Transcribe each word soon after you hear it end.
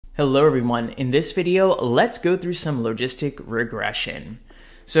Hello everyone, in this video, let's go through some logistic regression.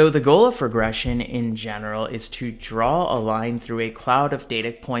 So the goal of regression in general is to draw a line through a cloud of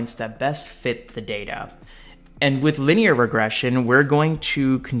data points that best fit the data. And with linear regression, we're going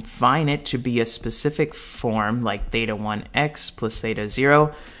to confine it to be a specific form like theta 1x plus theta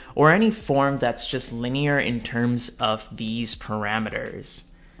 0, or any form that's just linear in terms of these parameters.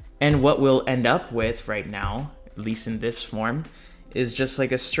 And what we'll end up with right now, at least in this form, is just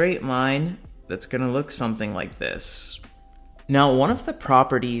like a straight line that's going to look something like this. Now, one of the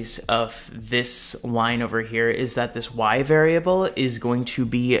properties of this line over here is that this y variable is going to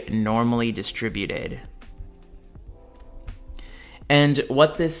be normally distributed. And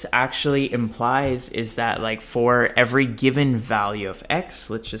what this actually implies is that, like, for every given value of x,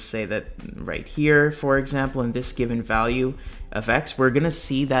 let's just say that right here, for example, in this given value of x, we're going to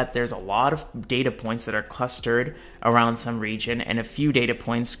see that there's a lot of data points that are clustered around some region and a few data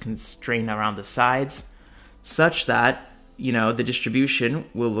points constrained around the sides, such that, you know, the distribution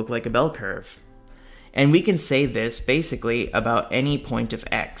will look like a bell curve. And we can say this basically about any point of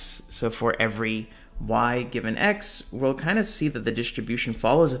x. So for every y given x, we'll kind of see that the distribution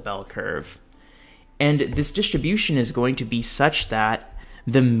follows a bell curve. And this distribution is going to be such that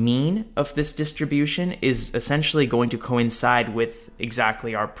the mean of this distribution is essentially going to coincide with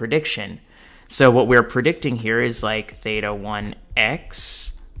exactly our prediction. So what we're predicting here is like theta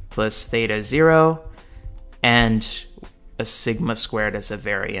 1x plus theta 0 and a sigma squared as a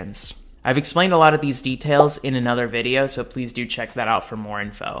variance. I've explained a lot of these details in another video, so please do check that out for more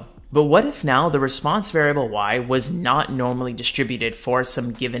info. But what if now the response variable y was not normally distributed for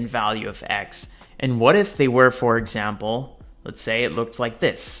some given value of x? And what if they were, for example, let's say it looked like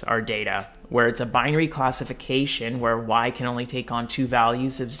this, our data, where it's a binary classification where y can only take on two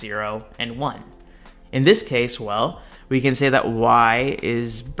values of 0 and 1. In this case, well, we can say that y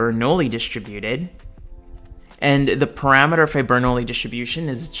is Bernoulli distributed, and the parameter of a Bernoulli distribution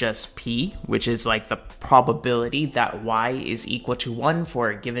is just p, which is like the probability that y is equal to 1 for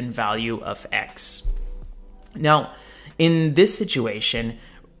a given value of x. Now, in this situation,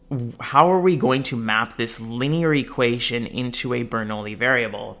 how are we going to map this linear equation into a Bernoulli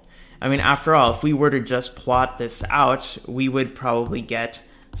variable? I mean, after all, if we were to just plot this out, we would probably get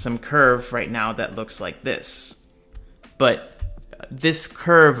some curve right now that looks like this. But this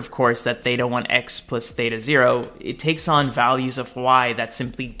curve, of course, that theta 1x plus theta 0, it takes on values of y that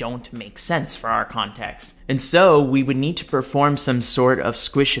simply don't make sense for our context. And so we would need to perform some sort of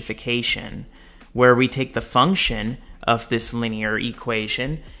squishification, where we take the function of this linear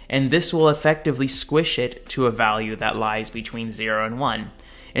equation, and this will effectively squish it to a value that lies between 0 and 1.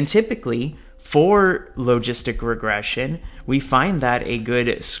 And typically, for logistic regression, we find that a good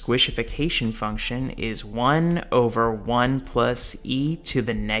squishification function is 1 over 1 plus e to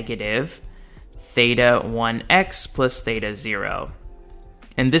the negative theta 1x plus theta 0.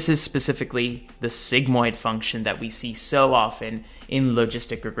 And this is specifically the sigmoid function that we see so often in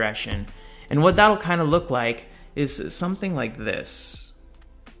logistic regression. And what that'll kind of look like is something like this.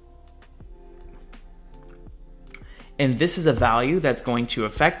 And this is a value that's going to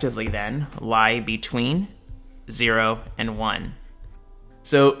effectively then lie between 0 and 1.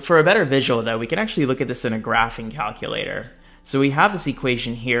 So for a better visual though, we can actually look at this in a graphing calculator. So we have this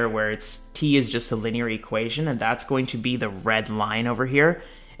equation here where t is just a linear equation, and that's going to be the red line over here.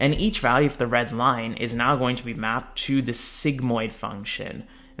 And each value of the red line is now going to be mapped to the sigmoid function.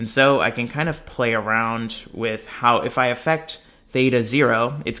 And so I can kind of play around with how, if I affect theta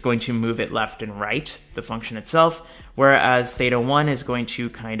 0, it's going to move it left and right, the function itself, whereas theta 1 is going to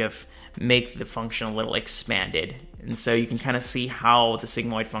kind of make the function a little expanded. And so you can kind of see how the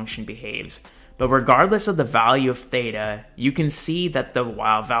sigmoid function behaves. But regardless of the value of theta, you can see that the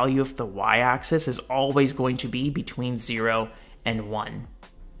value of the y-axis is always going to be between 0 and 1.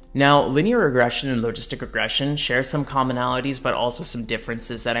 Now, linear regression and logistic regression share some commonalities, but also some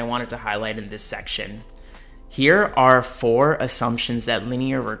differences that I wanted to highlight in this section. Here are 4 assumptions that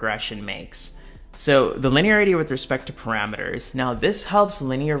linear regression makes. So the linearity with respect to parameters. Now this helps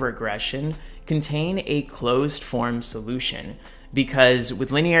linear regression contain a closed form solution, because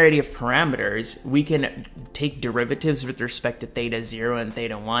with linearity of parameters, we can take derivatives with respect to theta 0 and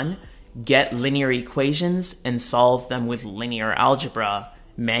theta 1, get linear equations, and solve them with linear algebra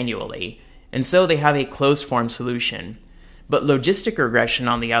manually. And so they have a closed form solution. But logistic regression,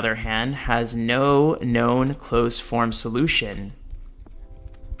 on the other hand, has no known closed form solution.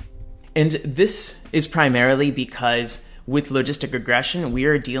 And this is primarily because with logistic regression, we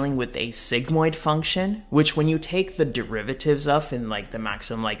are dealing with a sigmoid function, which when you take the derivatives of in like the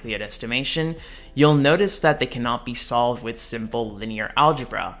maximum likelihood estimation, you'll notice that they cannot be solved with simple linear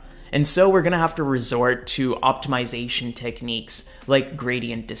algebra. And so we're going to have to resort to optimization techniques like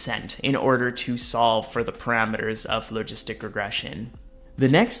gradient descent in order to solve for the parameters of logistic regression. The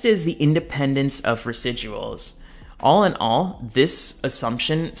next is the independence of residuals. All in all, this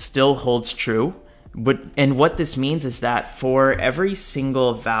assumption still holds true. And what this means is that for every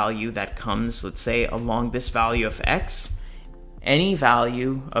single value that comes, let's say, along this value of x, any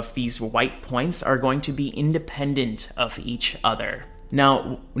value of these white points are going to be independent of each other.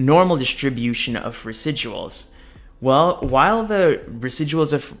 Now, normal distribution of residuals. Well, while the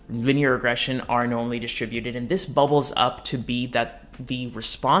residuals of linear regression are normally distributed, and this bubbles up to be that the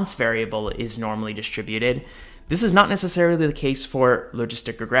response variable is normally distributed, this is not necessarily the case for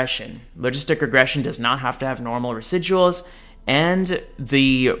logistic regression. Logistic regression does not have to have normal residuals, and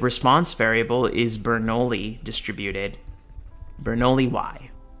the response variable is Bernoulli distributed, Bernoulli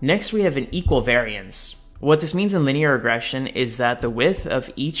y. Next, we have an equal variance. What this means in linear regression is that the width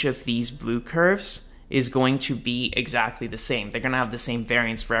of each of these blue curves is going to be exactly the same. They're going to have the same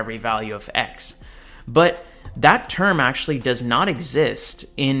variance for every value of x. But that term actually does not exist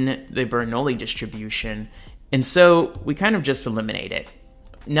in the Bernoulli distribution, and so we kind of just eliminate it.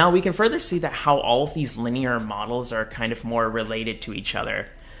 Now we can further see that how all of these linear models are kind of more related to each other.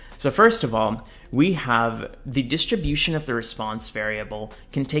 So first of all, we have the distribution of the response variable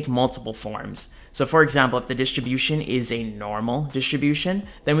can take multiple forms. So for example, if the distribution is a normal distribution,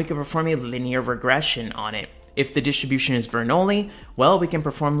 then we can perform a linear regression on it. If the distribution is Bernoulli, well, we can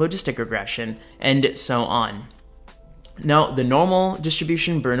perform logistic regression, and so on. Now, the normal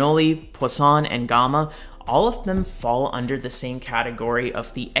distribution, Bernoulli, Poisson, and Gamma, all of them fall under the same category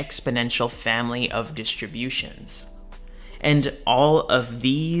of the exponential family of distributions. And all of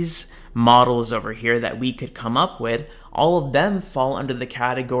these models over here that we could come up with, all of them fall under the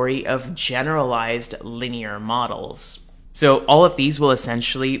category of generalized linear models. So all of these will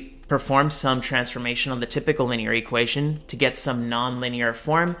essentially perform some transformation on the typical linear equation to get some nonlinear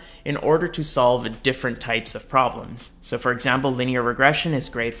form in order to solve different types of problems. So for example, linear regression is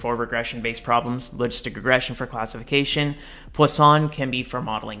great for regression-based problems, logistic regression for classification, Poisson can be for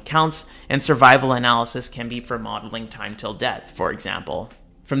modeling counts, and survival analysis can be for modeling time till death, for example.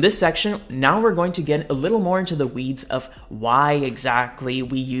 From this section, now we're going to get a little more into the weeds of why exactly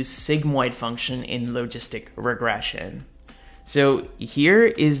we use sigmoid function in logistic regression. So here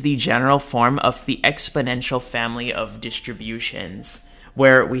is the general form of the exponential family of distributions,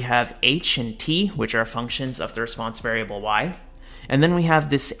 where we have h and t, which are functions of the response variable y, and then we have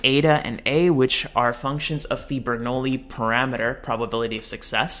this eta and a, which are functions of the Bernoulli parameter probability of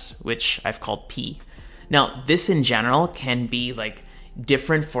success, which I've called p. Now, this in general can be like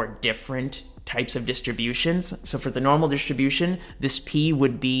different for different types of distributions. So for the normal distribution, this p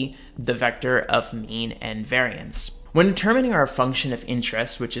would be the vector of mean and variance. When determining our function of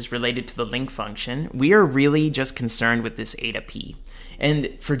interest, which is related to the link function, we are really just concerned with this eta p.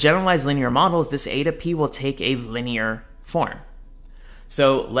 And for generalized linear models, this eta p will take a linear form.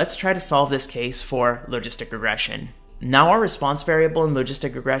 So let's try to solve this case for logistic regression. Now our response variable in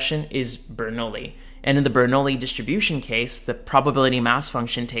logistic regression is Bernoulli. And in the Bernoulli distribution case, the probability mass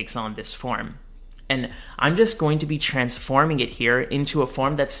function takes on this form. And I'm just going to be transforming it here into a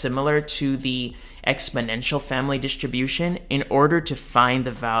form that's similar to the exponential family distribution in order to find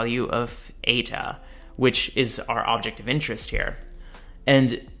the value of eta, which is our object of interest here.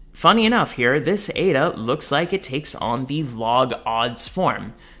 And funny enough here, this eta looks like it takes on the log odds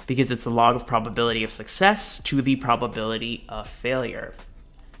form because it's a log of probability of success to the probability of failure.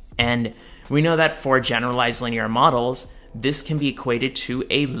 And we know that for generalized linear models, this can be equated to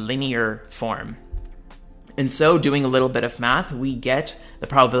a linear form. And so doing a little bit of math, we get the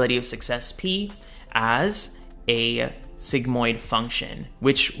probability of success p as a sigmoid function,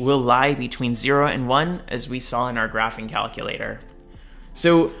 which will lie between 0 and 1, as we saw in our graphing calculator.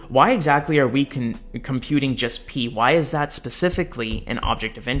 So why exactly are we computing just p? Why is that specifically an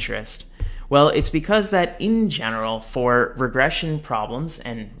object of interest? Well, it's because that in general, for regression problems,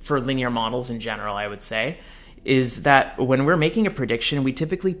 and for linear models in general, I would say, is that when we're making a prediction, we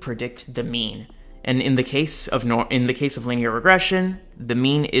typically predict the mean. And in the case of linear regression, the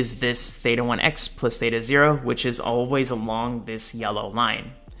mean is this theta1x plus theta0, which is always along this yellow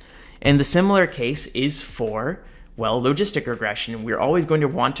line. And the similar case is for, well, logistic regression. We're always going to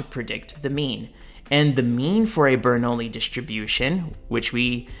want to predict the mean. And the mean for a Bernoulli distribution, which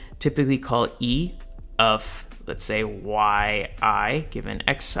we typically call E of, let's say, yi given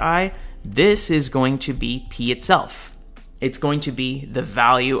xi, this is going to be p itself. It's going to be the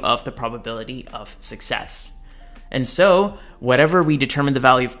value of the probability of success. And so whatever we determine the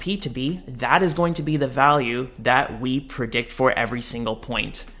value of p to be, that is going to be the value that we predict for every single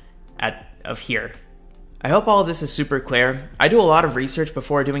point. of here. I hope all of this is super clear. I do a lot of research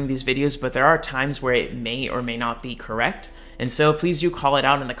before doing these videos, but there are times where it may or may not be correct. And so please do call it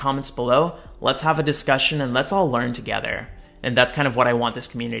out in the comments below. Let's have a discussion and let's all learn together. And that's kind of what I want this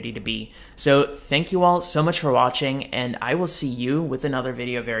community to be. So thank you all so much for watching, and I will see you with another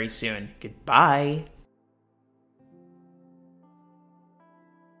video very soon. Goodbye.